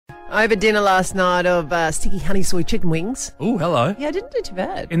Over dinner last night of sticky honey soy chicken wings. Oh, hello. Yeah, I didn't do too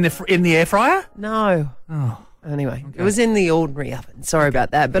bad. In the air fryer? No. Oh. Anyway, It was in the ordinary oven. Sorry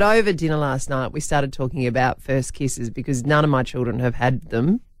about that. But over dinner last night, we started talking about first kisses because none of my children have had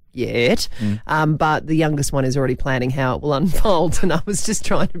them yet. But the youngest one is already planning how it will unfold. And I was just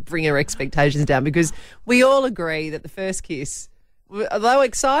trying to bring her expectations down because we all agree that the first kiss, although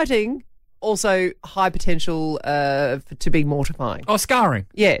exciting, also high potential to be mortifying. Oh, scarring.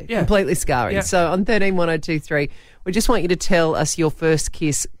 Yeah, completely scarring. Yeah. So on 131023, we just want you to tell us your first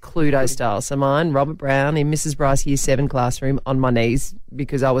kiss Cluedo style. So mine, Robert Brown in Mrs. Bryce Year 7 classroom on my knees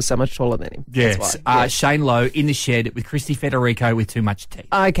because I was so much taller than him. Yes. Shane Lowe in the shed with Christy Federico with too much teeth.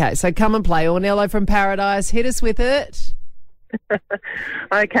 Okay, so come and play. Ornello from Paradise, hit us with it.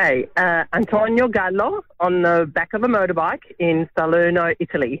 Okay, Antonio Gallo on the back of a motorbike in Salerno,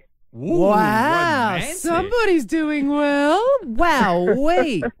 Italy. Ooh, Wow, romantic. somebody's doing well.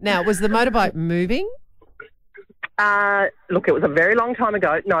 Wow-wee. Now, was the motorbike moving? Look, it was a very long time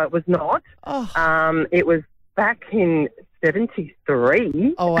ago. No, it was not. Oh, It was back in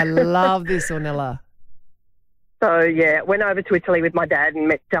 73. I love this, Ornella. So, yeah, went over to Italy with my dad and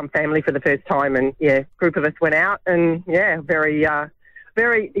met family for the first time. And, yeah, group of us went out and, yeah, I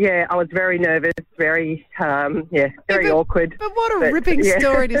was very nervous, very awkward. But what a ripping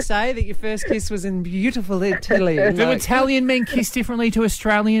story to say that your first kiss was in beautiful Italy. Do Italian men kiss differently to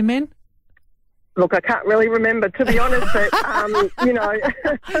Australian men? Look, I can't really remember, to be honest, but, you know.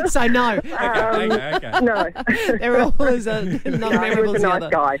 So no. Okay. No. They're all as not He memorable was as a the nice other.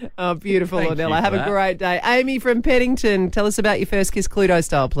 guy. Oh, beautiful, Thank Ornella. you Have for a that. great day. Amy from Peddington, tell us about your first kiss Cluedo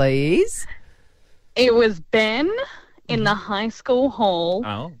style, please. It was Ben in the high school hall,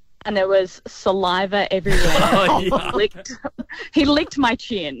 Oh. and there was saliva everywhere. Oh, yeah. He licked my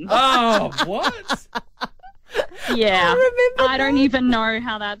chin. Oh, what? Yeah. remember I don't even know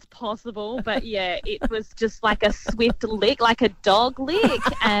how that's possible, but yeah, it was just like a swift lick, like a dog lick,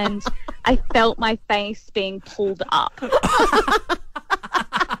 and I felt my face being pulled up.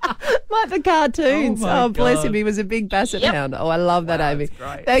 Like the cartoons. Oh, my Bless God. him. He was a big basset Yep. hound. Oh, I love that, Amy. that's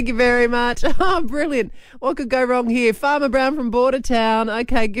great. Thank you very much. Oh, brilliant. What could go wrong here? Farmer Brown from Bordertown.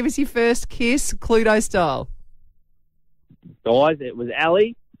 Okay, give us your first kiss, Cluedo style. Guys, it was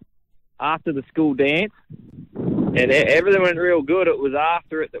Ali after the school dance, and everything went real good. It was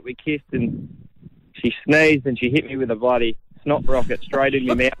after it that we kissed, and she sneezed and she hit me with a bloody snot rocket straight in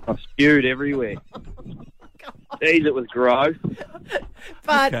my mouth. I spewed everywhere. Jeez, it was gross.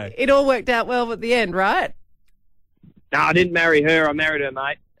 But Okay. it all worked out well at the end, right? No, I didn't marry her. I married her,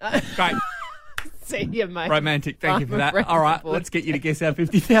 mate. Great. See you, mate. Romantic. Thank you for Farmer that. Brown All right, from let's get you to guess our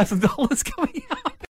 $50,000 coming up.